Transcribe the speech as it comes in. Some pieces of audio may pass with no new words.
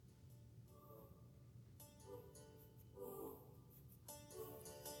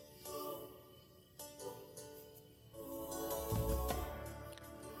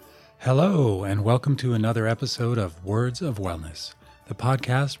Hello, and welcome to another episode of Words of Wellness, the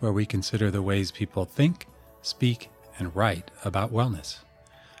podcast where we consider the ways people think, speak, and write about wellness.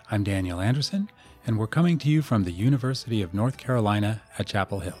 I'm Daniel Anderson, and we're coming to you from the University of North Carolina at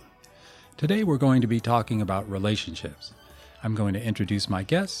Chapel Hill. Today we're going to be talking about relationships. I'm going to introduce my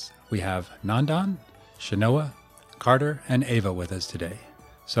guests. We have Nandan, Shanoa, Carter, and Ava with us today.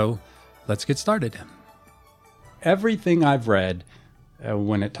 So let's get started. Everything I've read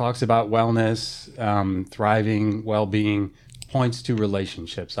when it talks about wellness, thriving, well-being, points to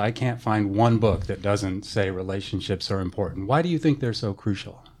relationships. I can't find one book that doesn't say relationships are important. Why do you think they're so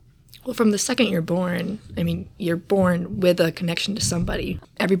crucial? Well, from the second you're born, you're born with a connection to somebody.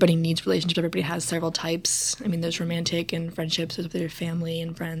 Everybody needs relationships. Everybody has several types. There's romantic and friendships with your family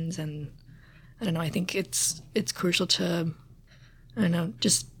and friends. And I think it's crucial to,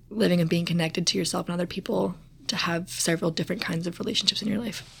 just living and being connected to yourself and other people, to have several different kinds of relationships in your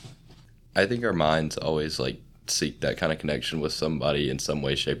life. I think our minds always seek that kind of connection with somebody in some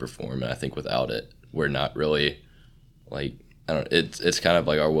way, shape, or form. And I think without it, we're not really it's kind of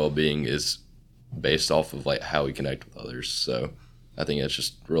like our well-being is based off of how we connect with others. So I think it's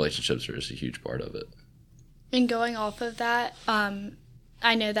just relationships are just a huge part of it. And going off of that,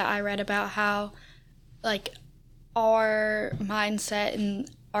 I know that I read about how our mindset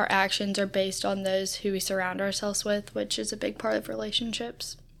and our actions are based on those who we surround ourselves with, which is a big part of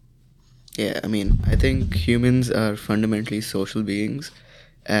relationships. Yeah, I think humans are fundamentally social beings,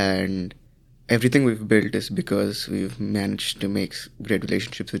 and everything we've built is because we've managed to make great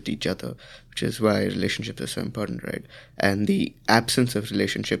relationships with each other, which is why relationships are so important, right? And the absence of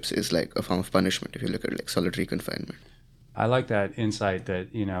relationships is like a form of punishment if you look at solitary confinement. I like that insight that,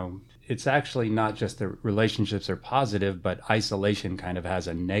 it's actually not just the relationships are positive, but isolation kind of has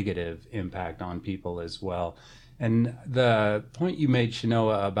a negative impact on people as well. And the point you made,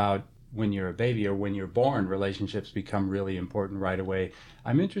 Shanoa, about when you're a baby or when you're born, relationships become really important right away.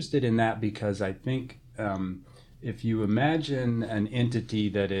 I'm interested in that because I think if you imagine an entity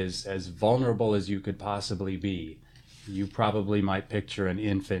that is as vulnerable as you could possibly be, you probably might picture an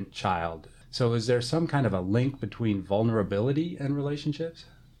infant child. So is there some kind of a link between vulnerability and relationships?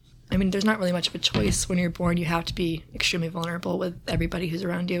 There's not really much of a choice. When you're born, you have to be extremely vulnerable with everybody who's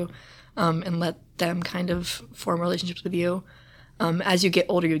around you, and let them kind of form relationships with you. As you get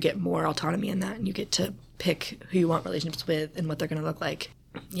older, you get more autonomy in that, and you get to pick who you want relationships with and what they're going to look like.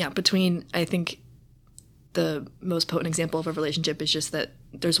 Yeah, I think the most potent example of a relationship is just that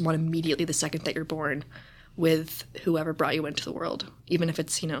there's one immediately the second that you're born with whoever brought you into the world, even if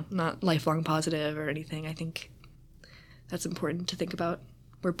it's, not lifelong positive or anything. I think that's important to think about.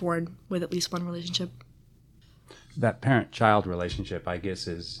 We're born with at least one relationship. That parent-child relationship, I guess,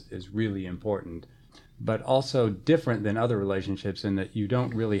 is really important, but also different than other relationships in that you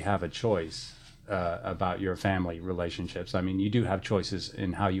don't really have a choice about your family relationships. You do have choices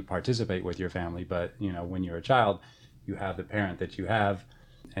in how you participate with your family, but, when you're a child, you have the parent that you have,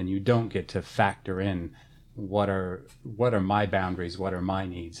 and you don't get to factor in what are my boundaries, what are my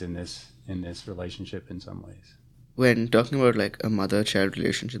needs in this relationship in some ways. When talking about a mother-child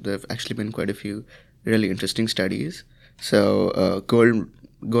relationship, there have actually been quite a few really interesting studies. So Goldman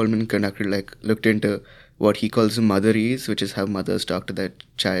looked into what he calls motherese, which is how mothers talk to their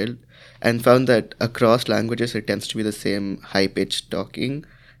child, and found that across languages it tends to be the same high-pitched talking.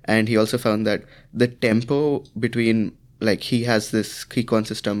 And he also found that the tempo between he calls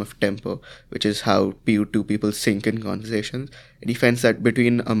this term of tempo, which is how two people sync in conversations. And he finds that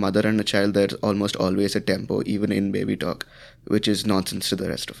between a mother and a child, there's almost always a tempo, even in baby talk, which is nonsense to the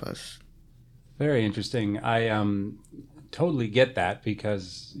rest of us. Very interesting. I totally get that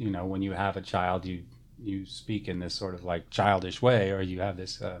because, when you have a child, you speak in this sort of childish way, or you have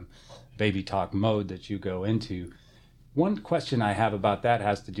this baby talk mode that you go into. One question I have about that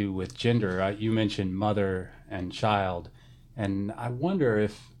has to do with gender. You mentioned mother and child, and I wonder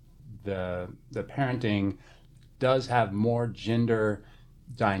if the parenting does have more gender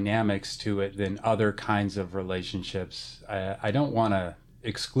dynamics to it than other kinds of relationships. I don't want to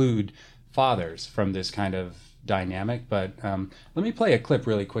exclude fathers from this kind of dynamic, but let me play a clip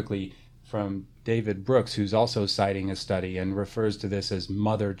really quickly from David Brooks, who's also citing a study and refers to this as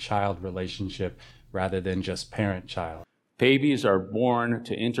mother-child relationship rather than just parent-child. Babies are born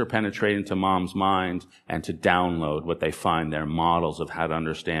to interpenetrate into mom's mind and to download what they find their models of how to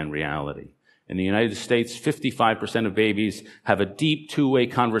understand reality. In the United States, 55% of babies have a deep two-way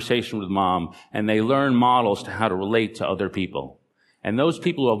conversation with mom, and they learn models to how to relate to other people. And those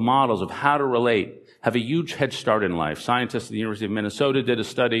people who have models of how to relate have a huge head start in life. Scientists at the University of Minnesota did a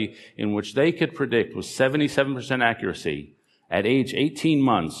study in which they could predict with 77% accuracy at age 18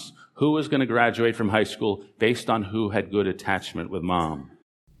 months Who was going to graduate from high school based on who had good attachment with mom?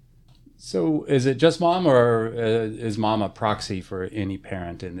 So is it just mom, or is mom a proxy for any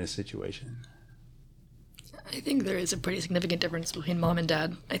parent in this situation? I think there is a pretty significant difference between mom and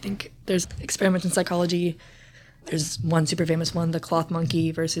dad. I think there's experiments in psychology. There's one super famous one, the cloth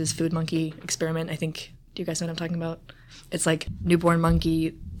monkey versus food monkey experiment. I think, do you guys know what I'm talking about? It's like newborn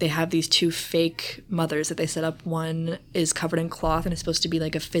monkey. They have these two fake mothers that they set up. One is covered in cloth and is supposed to be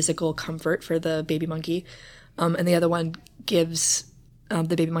like a physical comfort for the baby monkey. And the other one gives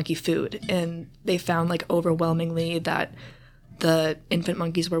the baby monkey food. And they found like overwhelmingly that the infant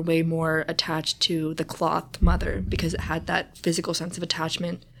monkeys were way more attached to the cloth mother because it had that physical sense of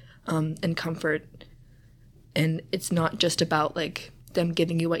attachment and comfort. And it's not just about like them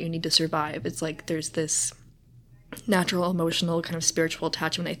giving you what you need to survive. It's like there's this natural, emotional, kind of spiritual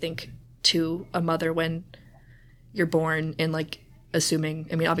attachment, I think, to a mother when you're born, and like assuming,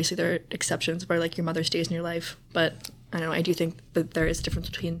 I mean, obviously there are exceptions where like your mother stays in your life, but I don't know, I do think that there is a difference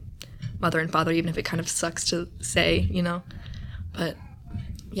between mother and father, even if it kind of sucks to say, you know, but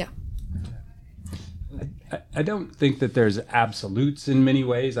yeah. I don't think that there's absolutes in many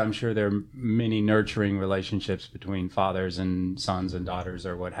ways. I'm sure there are many nurturing relationships between fathers and sons and daughters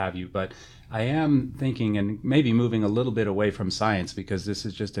or what have you. But I am thinking, and maybe moving a little bit away from science, because this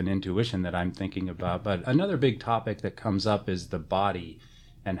is just an intuition that I'm thinking about. But another big topic that comes up is the body,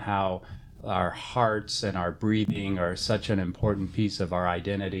 and how our hearts and our breathing are such an important piece of our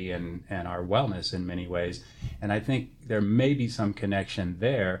identity and our wellness in many ways. And I think there may be some connection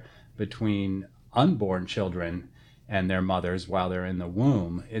there between unborn children and their mothers while they're in the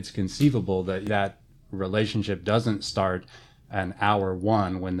womb. It's conceivable that that relationship doesn't start an hour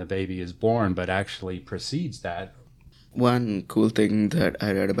one when the baby is born, but actually precedes that. One cool thing that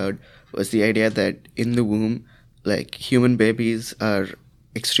I read about was the idea that in the womb, like human babies are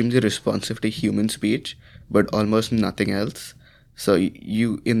extremely responsive to human speech, but almost nothing else. So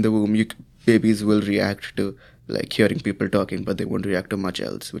you in the womb, babies will react to like hearing people talking, but they won't react to much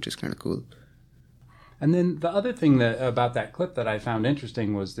else, which is kind of cool. And then the other thing about that clip that I found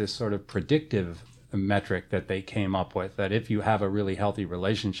interesting was this sort of predictive metric that they came up with, that if you have a really healthy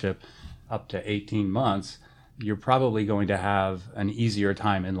relationship up to 18 months, you're probably going to have an easier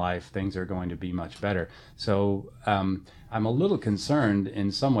time in life. Things are going to be much better. So I'm a little concerned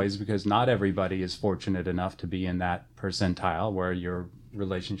in some ways, because not everybody is fortunate enough to be in that percentile where your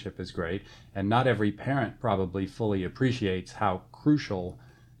relationship is great. And not every parent probably fully appreciates how crucial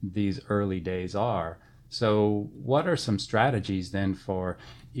these early days are. So what are some strategies then for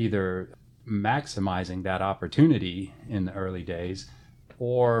either maximizing that opportunity in the early days,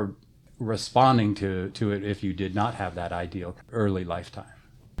 or responding to it if you did not have that ideal early lifetime?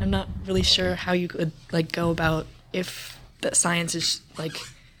 I'm not really sure how you could like go about if that science is like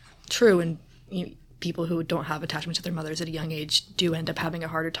true, and people who don't have attachment to their mothers at a young age do end up having a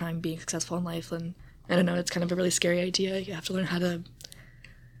harder time being successful in life. And I don't know, it's kind of a really scary idea. You have to learn how to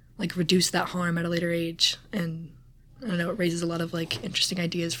like reduce that harm at a later age. And I don't know, it raises a lot of like interesting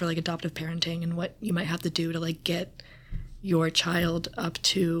ideas for like adoptive parenting and what you might have to do to like get your child up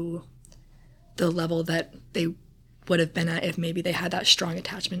to the level that they would have been at if maybe they had that strong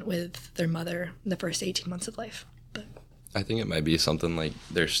attachment with their mother in the first 18 months of life. But I think it might be something like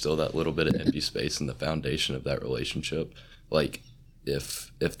there's still that little bit of empty space in the foundation of that relationship. Like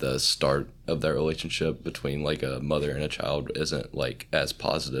if the start of that relationship between like a mother and a child isn't like as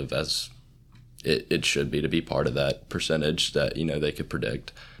positive as it should be to be part of that percentage that, you know, they could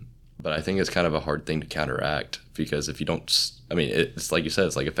predict. But I think it's kind of a hard thing to counteract, because if you don't, I mean, it's like you said,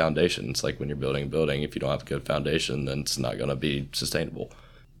 it's like a foundation. It's like when you're building a building, if you don't have a good foundation, then it's not going to be sustainable.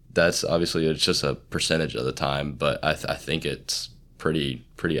 That's obviously, it's just a percentage of the time, but I think it's pretty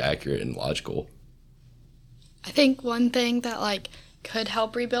accurate and logical. I think one thing that like could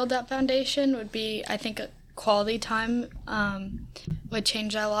help rebuild that foundation would be, I think, quality time would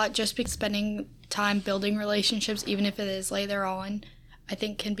change that a lot. Just because spending time building relationships, even if it is later on, I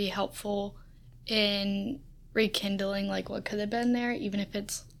think can be helpful in rekindling like what could have been there, even if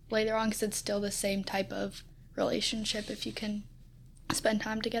it's later on, because it's still the same type of relationship if you can spend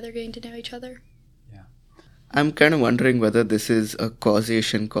time together getting to know each other. Yeah. I'm kind of wondering whether this is a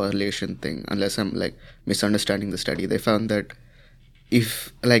causation correlation thing, unless I'm like misunderstanding the study. They found that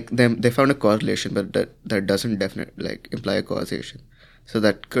if like they found a correlation, but that doesn't definitely like imply a causation. So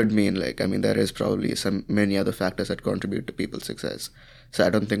that could mean like, I mean, there is probably many other factors that contribute to people's success. So I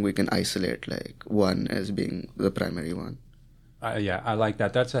don't think we can isolate like one as being the primary one. Yeah, I like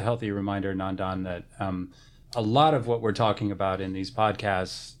that. That's a healthy reminder, Nandan, that a lot of what we're talking about in these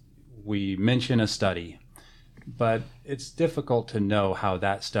podcasts, we mention a study, but it's difficult to know how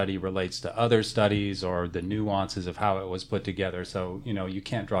that study relates to other studies or the nuances of how it was put together. So, you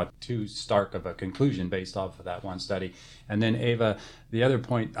can't draw too stark of a conclusion based off of that one study. And then, Ava, the other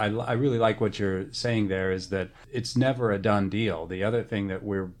point, I really like what you're saying there, is that it's never a done deal. The other thing that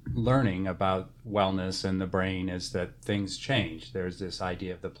we're learning about wellness and the brain is that things change. There's this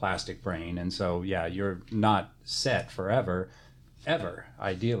idea of the plastic brain. And so, yeah, you're not set forever. Ever,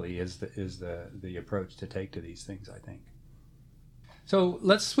 ideally, is the approach to take to these things, I think. So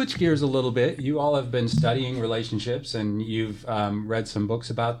let's switch gears a little bit. You all have been studying relationships, and you've read some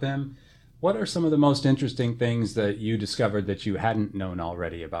books about them. What are some of the most interesting things that you discovered that you hadn't known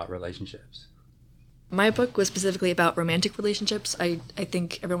already about relationships? My book was specifically about romantic relationships. I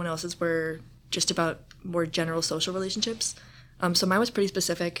think everyone else's were just about more general social relationships. So mine was pretty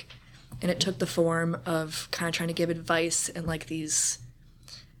specific. And it took the form of kind of trying to give advice and like these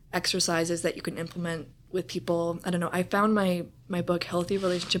exercises that you can implement with people. I don't know. I found my book, Healthy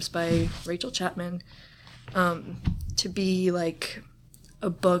Relationships by Rachel Chapman, to be like a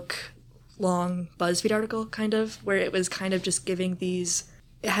book-long BuzzFeed article, kind of, where it was kind of just giving these,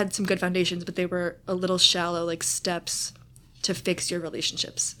 it had some good foundations, but they were a little shallow, like steps to fix your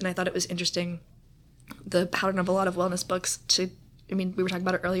relationships. And I thought it was interesting, the pattern of a lot of wellness books we were talking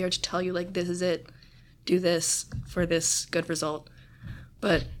about it earlier, to tell you, like, this is it, do this for this good result.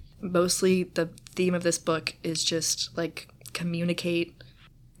 But mostly the theme of this book is just, like, communicate.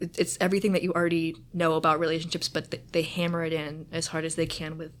 It's everything that you already know about relationships, but they hammer it in as hard as they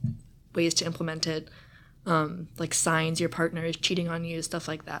can with ways to implement it. Like signs your partner is cheating on you, stuff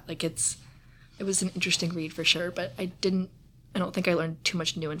like that. Like, it was an interesting read for sure, but I don't think I learned too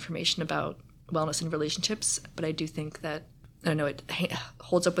much new information about wellness and relationships, but I do think that, I don't know, it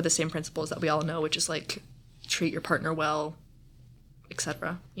holds up with the same principles that we all know, which is like treat your partner well,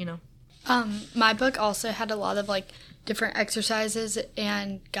 etc. My book also had a lot of like different exercises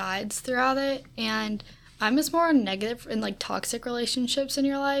and guides throughout it, and I'm just more on negative and like toxic relationships in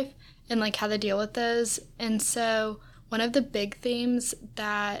your life and like how to deal with those. And so one of the big themes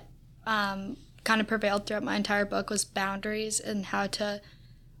that kind of prevailed throughout my entire book was boundaries and how to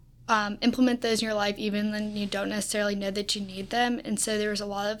implement those in your life even when you don't necessarily know that you need them. And so there was a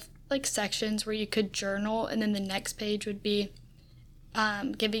lot of like sections where you could journal, and then the next page would be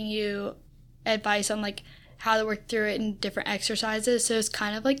giving you advice on like how to work through it in different exercises. So it's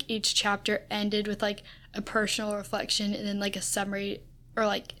kind of like each chapter ended with like a personal reflection and then like a summary or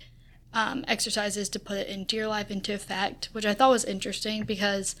like exercises to put it into your life, into effect, which I thought was interesting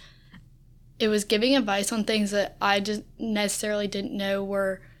because it was giving advice on things that I just necessarily didn't know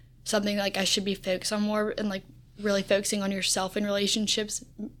were something like I should be focused on more, and like really focusing on yourself in relationships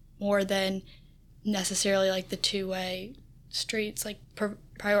more than necessarily like the two-way streets, like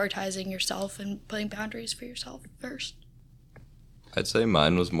prioritizing yourself and putting boundaries for yourself first. I'd say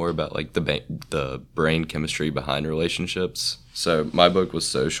mine was more about like the brain chemistry behind relationships. So my book was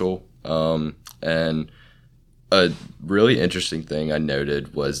social, and a really interesting thing I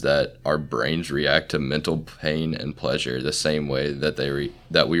noted was that our brains react to mental pain and pleasure the same way that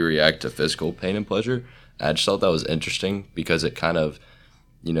that we react to physical pain and pleasure. I just thought that was interesting because it kind of,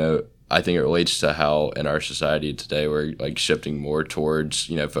 I think it relates to how in our society today we're like shifting more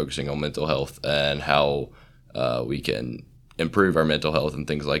towards, focusing on mental health and how we can improve our mental health and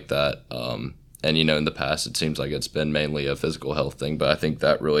things like that. And, in the past, it seems like it's been mainly a physical health thing, but I think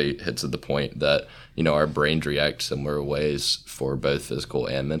that really hits at the point that, our brains react similar ways for both physical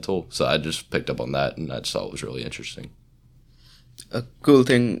and mental. So I just picked up on that, and I just thought it was really interesting. A cool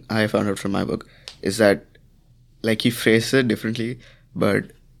thing I found out from my book is that, like, he phrases it differently,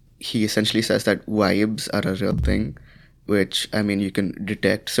 but he essentially says that vibes are a real thing, which, you can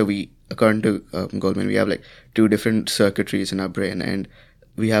detect. So according to Goldman, we have, like, two different circuitries in our brain, and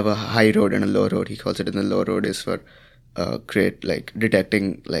we have a high road and a low road. He calls it, and the low road is for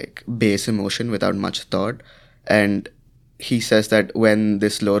detecting like base emotion without much thought. And he says that when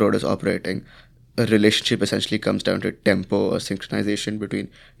this low road is operating, a relationship essentially comes down to tempo or synchronization between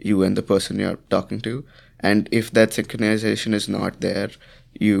you and the person you're talking to. And if that synchronization is not there,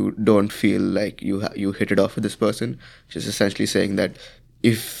 you don't feel like you hit it off with this person, which is essentially saying that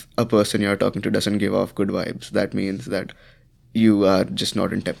if a person you're talking to doesn't give off good vibes, that means that you are just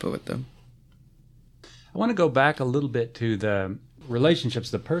not in tempo with them. I want to go back a little bit to the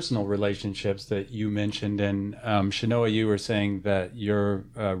relationships, the personal relationships that you mentioned. And Shanoa, you were saying that your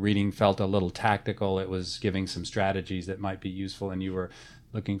reading felt a little tactical. It was giving some strategies that might be useful, and you were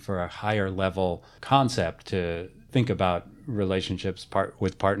looking for a higher level concept to think about relationships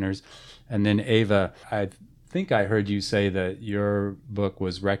with partners. And then Ava, I think I heard you say that your book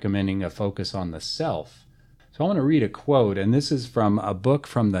was recommending a focus on the self. So So I want to read a quote, and this is from a book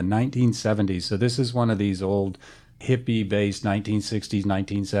from the 1970s. So this is one of these old hippie-based 1960s,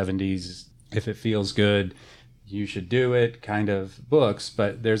 1970s, if it feels good, you should do it kind of books.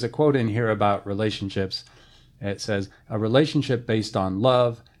 But there's a quote in here about relationships. It says, "A relationship based on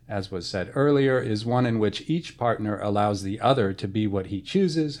love, as was said earlier, is one in which each partner allows the other to be what he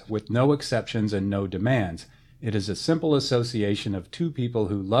chooses, with no exceptions and no demands. It is a simple association of two people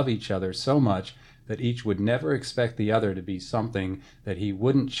who love each other so much that each would never expect the other to be something that he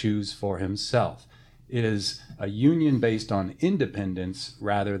wouldn't choose for himself. It is a union based on independence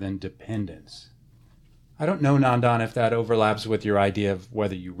rather than dependence." I don't know, Nandan, if that overlaps with your idea of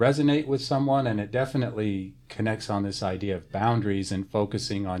whether you resonate with someone, and it definitely connects on this idea of boundaries and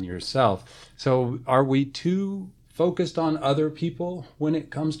focusing on yourself. So are we too focused on other people when it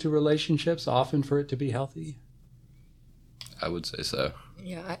comes to relationships, often for it to be healthy? I would say so.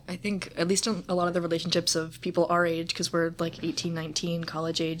 Yeah, I think at least in a lot of the relationships of people our age, because we're like 18, 19,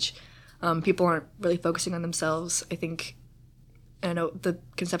 college age, people aren't really focusing on themselves. I think, I know the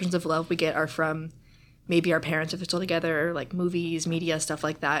conceptions of love we get are from maybe our parents if they're still together, like movies, media, stuff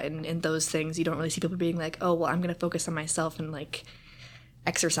like that. And in those things, you don't really see people being like, oh, well, I'm going to focus on myself and like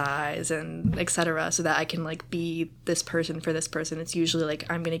exercise and etc. so that I can like be this person for this person. It's usually like,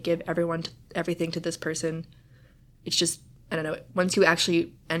 I'm going to give everything to this person. It's just, I don't know, once you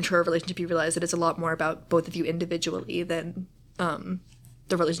actually enter a relationship, you realize that it's a lot more about both of you individually than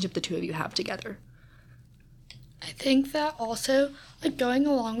the relationship the two of you have together. I think that also, like, going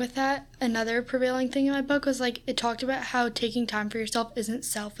along with that, another prevailing thing in my book was, like, it talked about how taking time for yourself isn't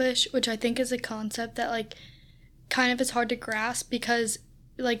selfish, which I think is a concept that, like, kind of is hard to grasp because,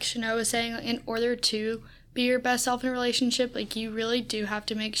 like Shano was saying, like, in order to be your best self in a relationship, like, you really do have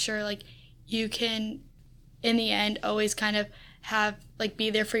to make sure, like, you can, in the end, always kind of have, like, be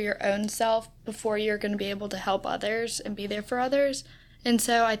there for your own self before you're going to be able to help others and be there for others. And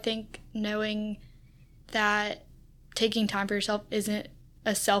so I think knowing that taking time for yourself isn't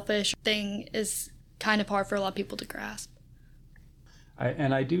a selfish thing is kind of hard for a lot of people to grasp.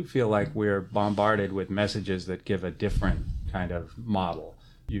 I do feel like we're bombarded with messages that give a different kind of model.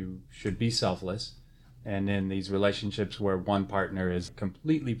 You should be selfless. And in these relationships where one partner is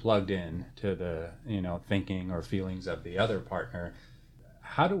completely plugged in to the, thinking or feelings of the other partner,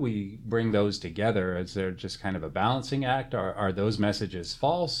 how do we bring those together? Is there just kind of a balancing act? Are those messages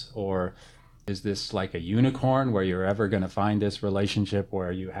false? Or is this like a unicorn where you're ever going to find this relationship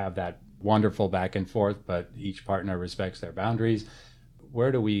where you have that wonderful back and forth, but each partner respects their boundaries?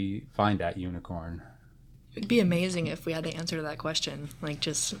 Where do we find that unicorn? It'd be amazing if we had the answer to that question, like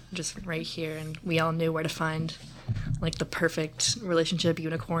just right here, and we all knew where to find like the perfect relationship,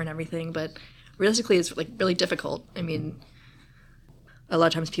 unicorn, everything. But realistically, it's like really difficult. I mean, a lot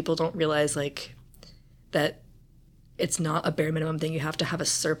of times people don't realize like that it's not a bare minimum thing. You have to have a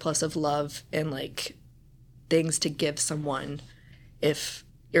surplus of love and like things to give someone if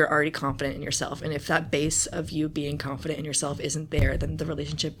you're already confident in yourself. And if that base of you being confident in yourself isn't there, then the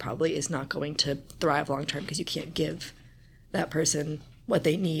relationship probably is not going to thrive long term because you can't give that person what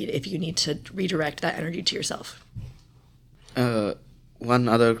they need if you need to redirect that energy to yourself. One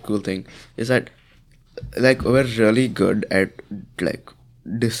other cool thing is that like we're really good at like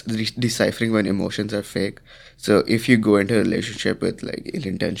deciphering when emotions are fake. So if you go into a relationship with like ill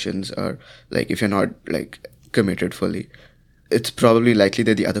intentions, or like if you're not like committed fully, it's probably likely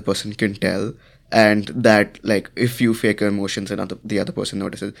that the other person can tell, and that like if you fake emotions and the other person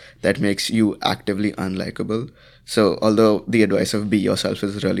notices, that makes you actively unlikable. So although the advice of be yourself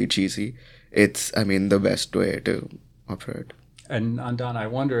is really cheesy, it's the best way to operate. And Andan, I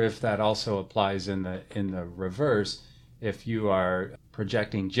wonder if that also applies in the reverse. If you are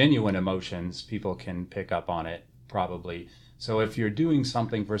projecting genuine emotions, people can pick up on it probably. So if you're doing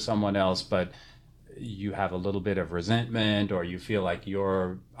something for someone else, but you have a little bit of resentment, or you feel like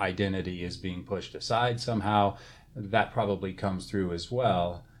your identity is being pushed aside somehow, that probably comes through as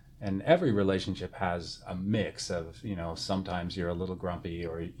well. And every relationship has a mix of, sometimes you're a little grumpy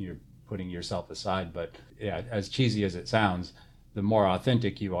or you're putting yourself aside. But yeah, as cheesy as it sounds, the more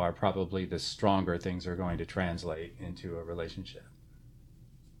authentic you are, probably the stronger things are going to translate into a relationship.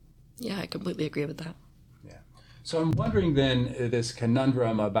 Yeah, I completely agree with that. Yeah. So I'm wondering then, this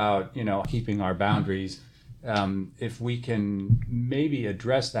conundrum about, keeping our boundaries, if we can maybe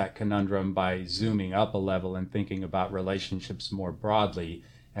address that conundrum by zooming up a level and thinking about relationships more broadly.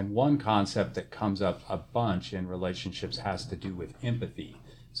 And one concept that comes up a bunch in relationships has to do with empathy.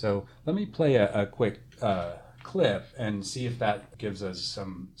 So let me play a quick clip and see if that gives us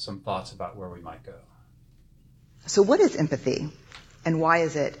some thoughts about where we might go. So what is empathy, and why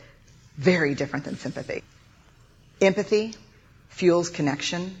is it very different than sympathy? Empathy fuels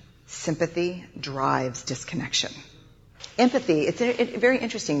connection. Sympathy drives disconnection. Empathy, it's very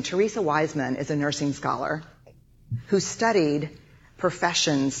interesting. Teresa Wiseman is a nursing scholar who studied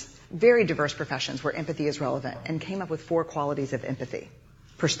professions, very diverse professions where empathy is relevant, and came up with 4 qualities of empathy.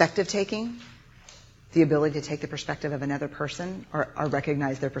 Perspective taking, the ability to take the perspective of another person or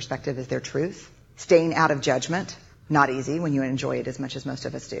recognize their perspective as their truth. Staying out of judgment, not easy when you enjoy it as much as most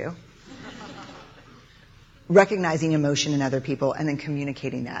of us do. Recognizing emotion in other people and then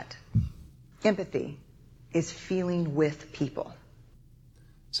communicating that. Empathy is feeling with people.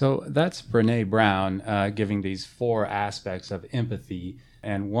 So that's Brene Brown giving these 4 aspects of empathy.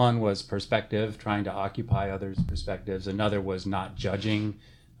 And one was perspective, trying to occupy others' perspectives. Another was not judging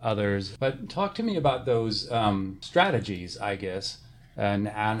others. But talk to me about those strategies, I guess, and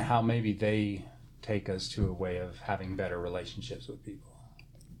how maybe they take us to a way of having better relationships with people.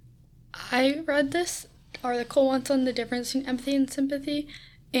 I read this article once on the difference between empathy and sympathy,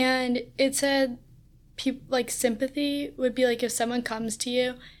 and it said people like sympathy would be like if someone comes to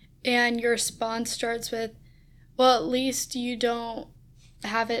you and your response starts with, well, at least you don't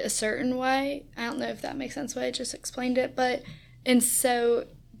have it a certain way. I don't know if that makes sense what I just explained it, but and so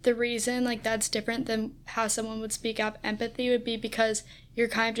the reason like that's different than how someone would speak up empathy would be because you're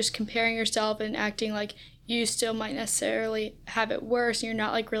kind of just comparing yourself and acting like you still might necessarily have it worse and you're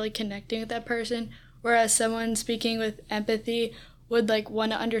not like really connecting with that person. Whereas someone speaking with empathy would like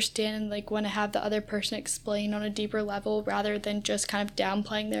want to understand and like want to have the other person explain on a deeper level rather than just kind of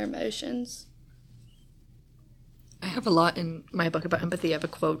downplaying their emotions. I have a lot in my book about empathy. I have a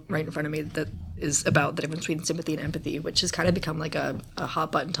quote right in front of me that is about the difference between sympathy and empathy, which has kind of become like a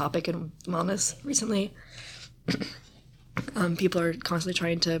hot button topic in wellness recently. People are constantly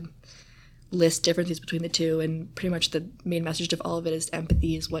trying to list differences between the two, and pretty much the main message of all of it is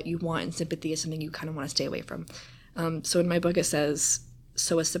empathy is what you want and sympathy is something you kind of want to stay away from. So in my book it says,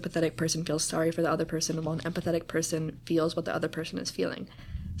 so a sympathetic person feels sorry for the other person while an empathetic person feels what the other person is feeling.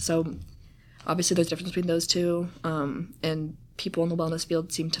 So obviously there's a difference between those two, and people in the wellness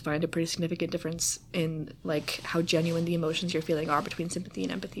field seem to find a pretty significant difference in like how genuine the emotions you're feeling are between sympathy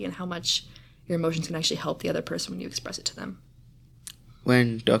and empathy, and how much your emotions can actually help the other person when you express it to them.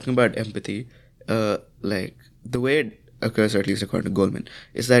 When talking about empathy, like the way it occurs, or at least according to Goldman,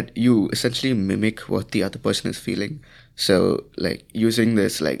 is that you essentially mimic what the other person is feeling. So like using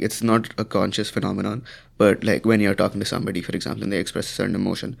this, like it's not a conscious phenomenon, but like when you're talking to somebody, for example, and they express a certain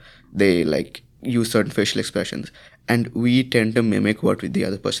emotion, they like use certain facial expressions, and we tend to mimic what the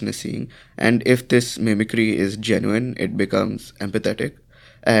other person is seeing. And if this mimicry is genuine, it becomes empathetic.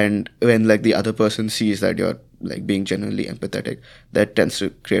 And when like the other person sees that you're like being genuinely empathetic, that tends to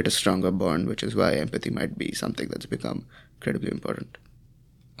create a stronger bond, which is why empathy might be something that's become incredibly important.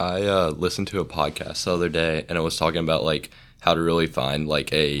 I listened to a podcast the other day, and it was talking about like how to really find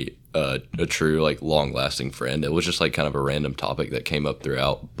like a true like long lasting friend. It was just like kind of a random topic that came up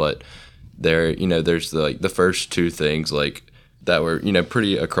throughout, but there's the first 2 things like that were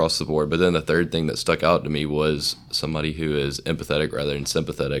pretty across the board, but then the third thing that stuck out to me was somebody who is empathetic rather than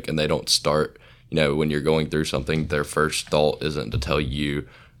sympathetic, and they don't start when you're going through something, their first thought isn't to tell you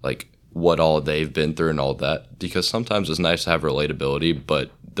like what all they've been through and all that, because sometimes it's nice to have relatability,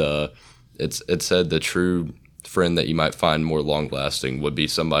 but it said the true friend that you might find more long lasting would be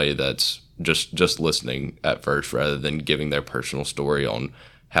somebody that's just listening at first rather than giving their personal story on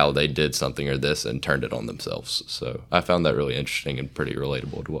how they did something or this and turned it on themselves. So I found that really interesting and pretty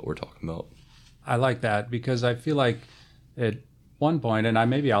relatable to what we're talking about. I like that because I feel like at one point, and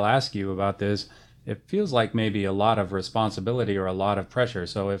maybe I'll ask you about this, it feels like maybe a lot of responsibility or a lot of pressure.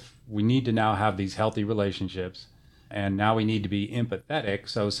 So if we need to now have these healthy relationships, and now we need to be empathetic,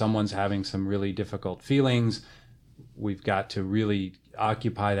 so someone's having some really difficult feelings, we've got to really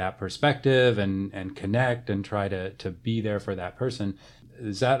occupy that perspective and connect and try to be there for that person.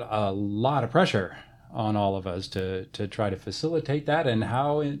 Is that a lot of pressure on all of us to try to facilitate that? And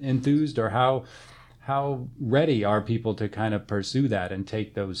how enthused or how ready are people to kind of pursue that and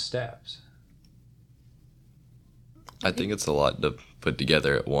take those steps? I think it's a lot to put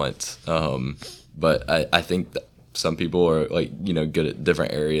together at once. But I think that some people are like, good at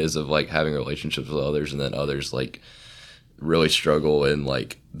different areas of like having relationships with others, and then others like really struggle in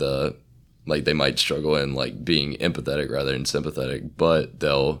they might struggle in like being empathetic rather than sympathetic, but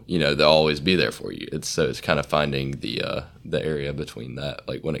they'll always be there for you. It's kind of finding the area between that,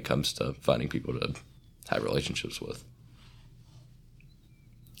 like when it comes to finding people to have relationships with.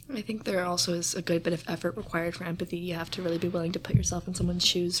 I think there also is a good bit of effort required for empathy. You have to really be willing to put yourself in someone's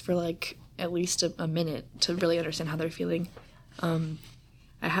shoes for like at least a minute to really understand how they're feeling.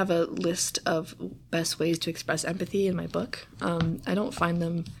 I have a list of best ways to express empathy in my book. I don't find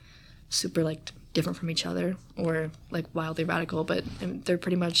them super like different from each other or like wildly radical, but they're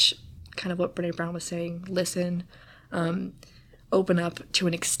pretty much kind of what Brene Brown was saying. Listen, open up to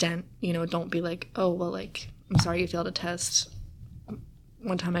an extent, you know, don't be like, oh, well, like, I'm sorry you failed a test.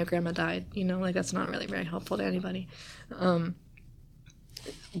 One time my grandma died, you know, like that's not really very helpful to anybody.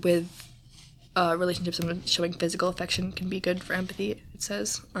 With relationships, showing physical affection can be good for empathy, it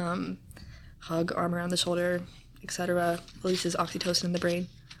says. Hug, arm around the shoulder, etc. releases oxytocin in the brain.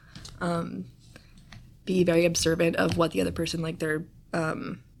 Be very observant of what the other person, like their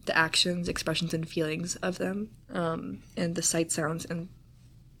the actions, expressions, and feelings of them, and the sights, sounds, and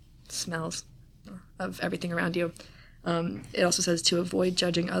smells of everything around you. It also says to avoid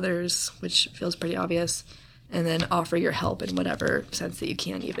judging others, which feels pretty obvious, and then offer your help in whatever sense that you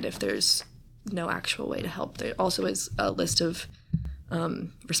can, even if there's no actual way to help. There also is a list of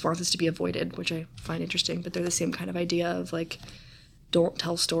responses to be avoided, which I find interesting, but they're the same kind of idea of like, don't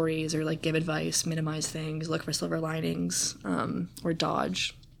tell stories or like give advice, minimize things, look for silver linings, or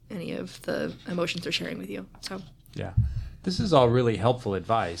dodge any of the emotions they're sharing with you. So Yeah. This is all really helpful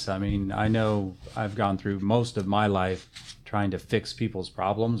advice. I mean, I know I've gone through most of my life trying to fix people's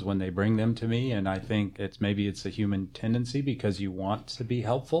problems when they bring them to me, and I think maybe it's a human tendency because you want to be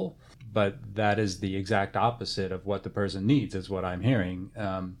helpful, but that is the exact opposite of what the person needs, is what I'm hearing.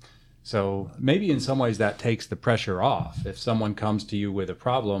 So maybe in some ways that takes the pressure off. If someone comes to you with a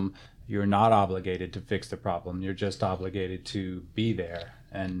problem, you're not obligated to fix the problem. You're just obligated to be there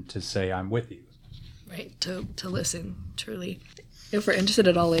and to say, I'm with you. Right, to listen, truly. If we're interested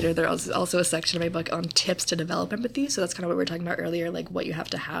at all later, there's also a section of my book on tips to develop empathy. So that's kind of what we were talking about earlier, like what you have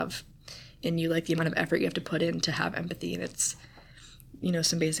to have in you, like the amount of effort you have to put in to have empathy. And it's, you know,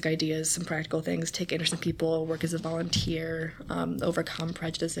 some basic ideas, some practical things: take interest in people, work as a volunteer, overcome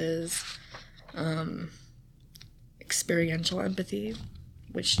prejudices, experiential empathy,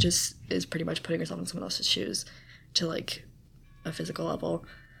 which just is pretty much putting yourself in someone else's shoes to like a physical level.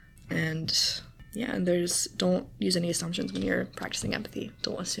 And yeah, and don't use any assumptions when you're practicing empathy.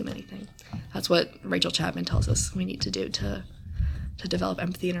 Don't assume anything. That's what Rachel Chapman tells us we need to do to develop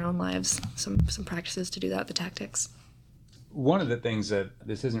empathy in our own lives. Some practices to do that, the tactics. One of the things that,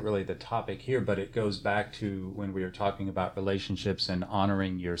 this isn't really the topic here, but it goes back to when we were talking about relationships and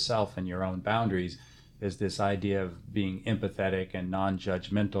honoring yourself and your own boundaries, is this idea of being empathetic and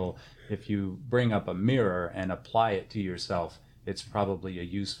non-judgmental. If you bring up a mirror and apply it to yourself, it's probably a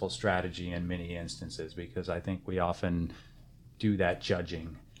useful strategy in many instances, because I think we often do that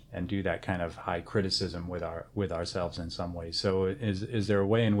judging and do that kind of high criticism with ourselves in some ways. So is there a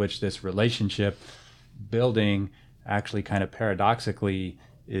way in which this relationship building actually kind of paradoxically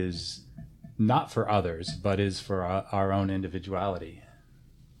is not for others, but is for our own individuality?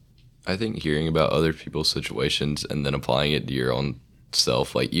 I think hearing about other people's situations and then applying it to your own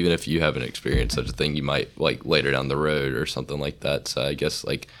self, like even if you haven't experienced such a thing, you might like later down the road or something like that. So I guess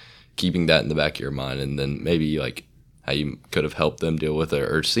like keeping that in the back of your mind, and then maybe like how you could have helped them deal with it,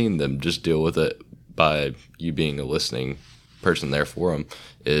 or seen them just deal with it by you being a listening person there for them,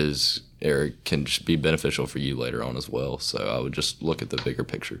 can just be beneficial for you later on as well. So I would just look at the bigger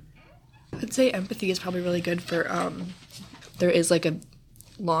picture. I'd say empathy is probably really good for there is like a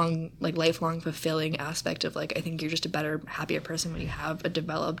lifelong fulfilling aspect of like, I think you're just a better, happier person when you have a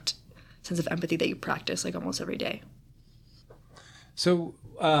developed sense of empathy that you practice like almost every day. So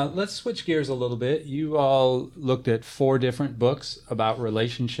let's switch gears a little bit. You all looked at 4 different books about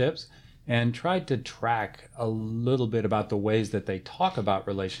relationships and tried to track a little bit about the ways that they talk about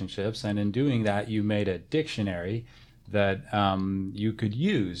relationships. And in doing that, you made a dictionary that you could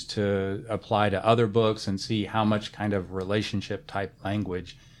use to apply to other books and see how much kind of relationship type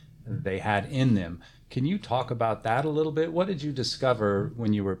language they had in them. Can you talk about that a little bit? What did you discover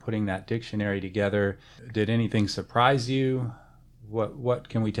when you were putting that dictionary together? Did anything surprise you? What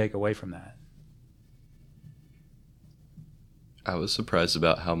can we take away from that? I was surprised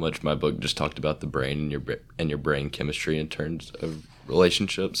about how much my book just talked about the brain and your brain chemistry in terms of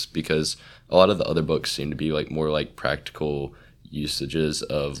relationships, because a lot of the other books seem to be like more like practical usages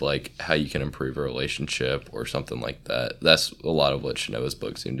of like how you can improve a relationship or something like that. That's a lot of what Shanoa's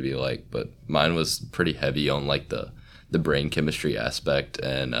books seem to be like, but mine was pretty heavy on like the brain chemistry aspect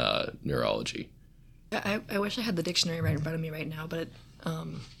and neurology. I wish I had the dictionary right in front of me right now, but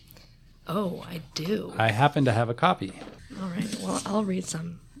I do. I happen to have a copy. All right, well, I'll read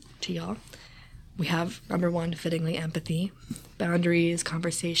some to y'all. We have number 1, fittingly, empathy, boundaries,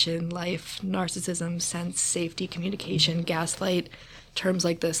 conversation, life, narcissism, sense, safety, communication, gaslight, terms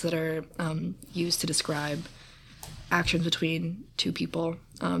like this that are used to describe actions between two people.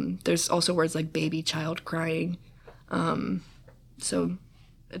 There's also words like baby, child, crying. So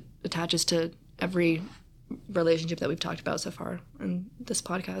it attaches to every relationship that we've talked about so far in this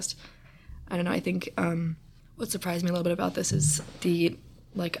podcast. I don't know. I think what surprised me a little bit about this is the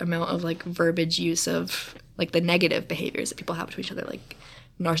amount of verbiage use of the negative behaviors that people have between each other, like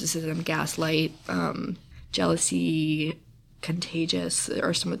narcissism, gaslight, jealousy, contagious,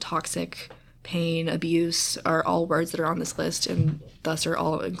 or some toxic, pain, abuse are all words that are on this list, and thus are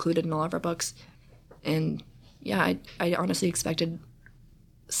all included in all of our books. And yeah, I honestly expected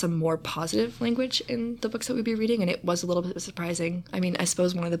some more positive language in the books that we'd be reading, and it was a little bit surprising. I mean, I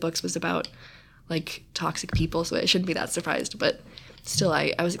suppose one of the books was about toxic people, so I shouldn't be that surprised, but still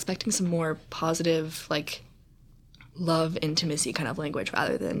I was expecting some more positive love, intimacy kind of language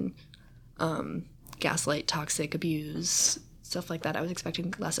rather than gaslight, toxic, abuse, stuff like that. I was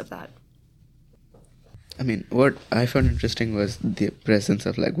expecting less of that. I mean, what I found interesting was the presence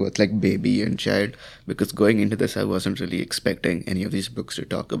of both baby and child, because going into this, I wasn't really expecting any of these books to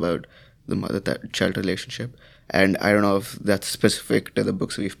talk about the mother-child relationship. And I don't know if that's specific to the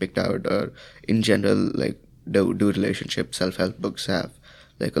books we've picked out, or in general, do relationship self-help books have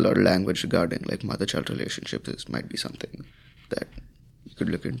a lot of language regarding mother-child relationships. This might be something that you could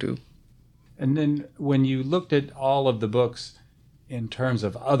look into. And then when you looked at all of the books in terms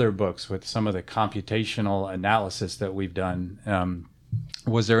of other books with some of the computational analysis that we've done,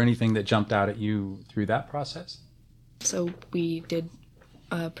 was there anything that jumped out at you through that process? So we did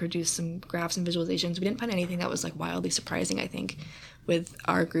produce some graphs and visualizations. We didn't find anything that was wildly surprising, I think. With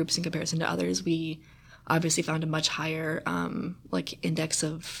our groups in comparison to others, we obviously found a much higher index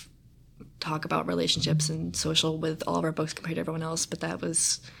of talk about relationships and social with all of our books compared to everyone else, but that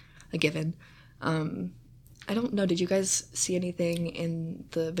was a given. I don't know, did you guys see anything in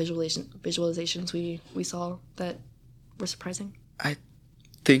the visualizations we saw that were surprising? I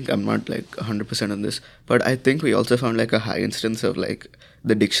think I'm not 100% on this, but I think we also found a high instance of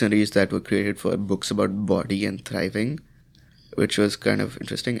the dictionaries that were created for books about body and thriving, which was kind of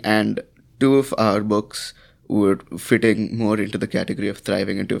interesting. And two of our books were fitting more into the category of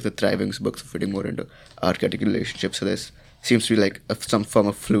thriving, and two of the thriving's books were fitting more into our category relationships. So there seems to be some form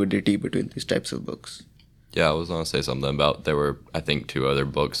of fluidity between these types of books. Yeah, I was going to say something about there were, I think, two other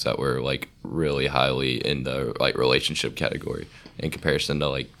books that were really highly in the relationship category in comparison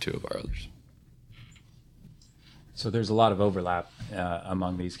to two of our others. So there's a lot of overlap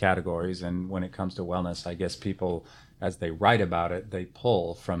among these categories, and when it comes to wellness, I guess people, as they write about it, they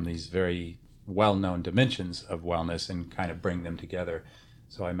pull from these very well-known dimensions of wellness and kind of bring them together.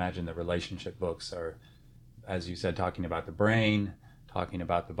 So I imagine the relationship books are, as you said, talking about the brain, talking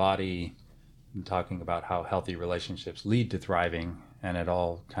about the body, and talking about how healthy relationships lead to thriving, and it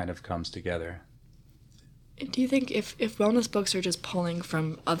all kind of comes together. Do you think if wellness books are just pulling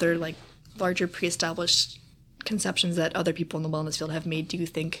from other larger pre-established conceptions that other people in the wellness field have made, do you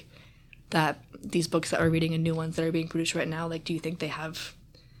think that these books that we're reading and new ones that are being produced right now, do you think they have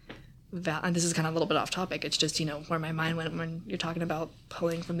and this is kind of a little bit off topic, it's just, where my mind went when you're talking about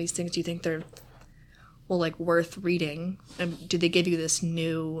pulling from these things, do you think they're, worth reading? And do they give you this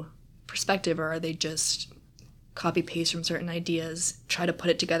new perspective, or are they just copy paste from certain ideas, try to put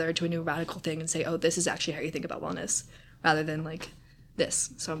it together into a new radical thing and say, oh, this is actually how you think about wellness, rather than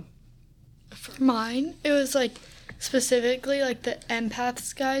this? So for mine, it was specifically the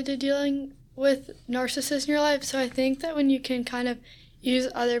empath's guide to dealing with narcissists in your life. So I think that when you can kind of use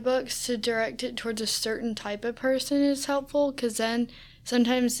other books to direct it towards a certain type of person is helpful, because then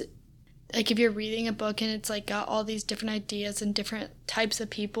sometimes if you're reading a book and it's got all these different ideas and different types of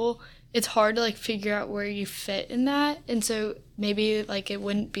people, it's hard to figure out where you fit in that. And so maybe it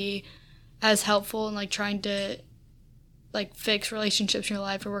wouldn't be as helpful in trying to fix relationships in your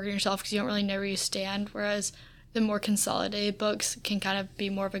life or work on yourself, because you don't really know where you stand, whereas the more consolidated books can kind of be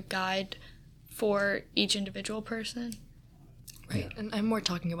more of a guide for each individual person. Right, and I'm more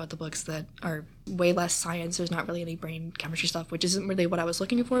talking about the books that are way less science. There's not really any brain chemistry stuff, which isn't really what I was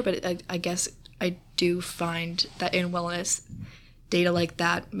looking for, but I guess I do find that in wellness, data like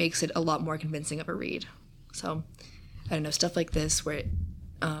that makes it a lot more convincing of a read. So, I don't know, stuff like this where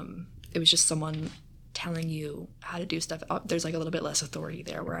it was just someone telling you how to do stuff. There's a little bit less authority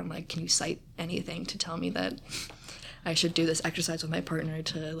there, where I'm can you cite anything to tell me that I should do this exercise with my partner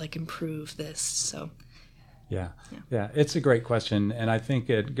to improve this? So Yeah, it's a great question, and I think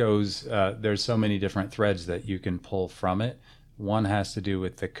it goes, there's so many different threads that you can pull from it. One has to do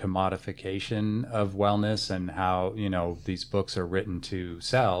with the commodification of wellness and how, these books are written to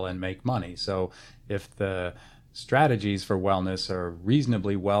sell and make money. So if the strategies for wellness are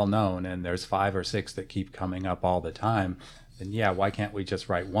reasonably well known, and there's 5 or 6 that keep coming up all the time, then yeah, why can't we just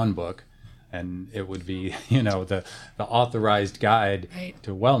write one book and it would be, the authorized guide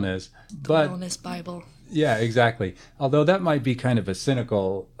to wellness? The wellness Bible. Yeah, exactly. Although that might be kind of a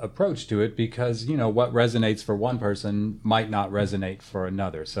cynical approach to it, because, what resonates for one person might not resonate for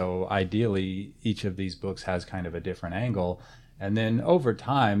another. So ideally, each of these books has kind of a different angle. And then over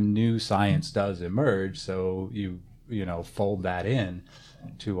time, new science does emerge. So you fold that in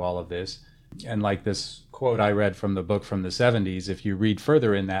to all of this. And like this quote I read from the book from the 70s, if you read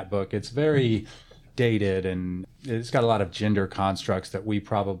further in that book, it's very dated, and it's got a lot of gender constructs that we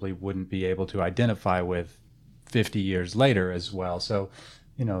probably wouldn't be able to identify with 50 years later as well. So,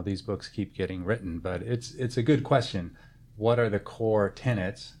 these books keep getting written, but it's a good question. What are the core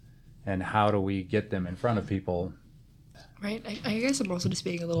tenets, and how do we get them in front of people? Right. I guess I'm also just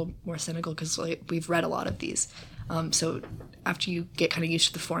being a little more cynical because we've read a lot of these. So after you get kind of used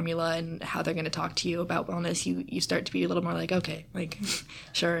to the formula and how they're going to talk to you about wellness, you start to be a little more like, okay,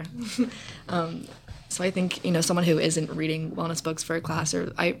 sure. So I think, someone who isn't reading wellness books for a class,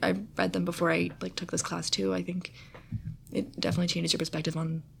 or I read them before I took this class too, I think it definitely changes your perspective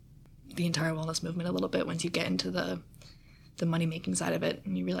on the entire wellness movement a little bit once you get into the money-making side of it,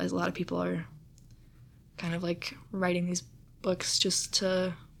 and you realize a lot of people are kind of writing these books just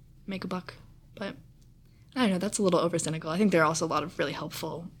to make a buck. But I don't know, that's a little over cynical. I think there are also a lot of really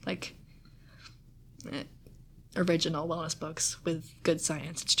helpful, original wellness books with good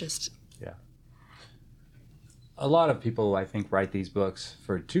science. It's just... Yeah. A lot of people, I think, write these books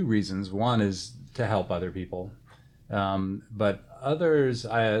for 2 reasons. One is to help other people. But others,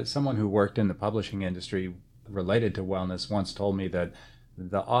 someone who worked in the publishing industry related to wellness once told me that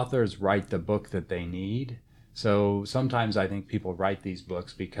the authors write the book that they need. So sometimes I think people write these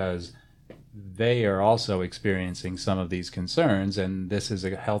books because they are also experiencing some of these concerns, and this is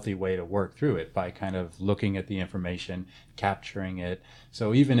a healthy way to work through it by kind of looking at the information, capturing it.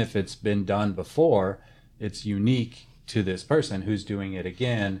 So even if it's been done before, it's unique to this person who's doing it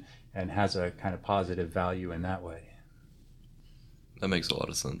again and has a kind of positive value in that way. That makes a lot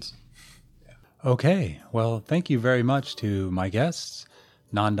of sense. Okay, well, thank you very much to my guests,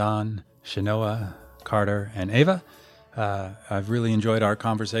 Nandan, Shanoa, Carter, and Ava. I've really enjoyed our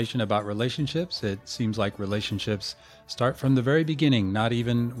conversation about relationships. It seems like relationships start from the very beginning, not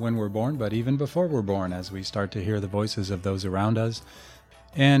even when we're born, but even before we're born, as we start to hear the voices of those around us.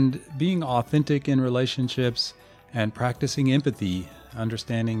 And being authentic in relationships and practicing empathy,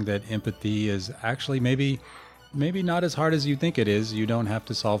 understanding that empathy is actually maybe not as hard as you think it is. You don't have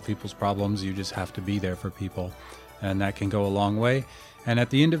to solve people's problems. You just have to be there for people. And that can go a long way. And at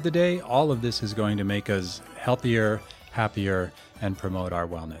the end of the day, all of this is going to make us healthier, happier, and promote our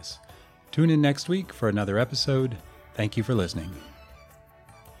wellness. Tune in next week for another episode. Thank you for listening.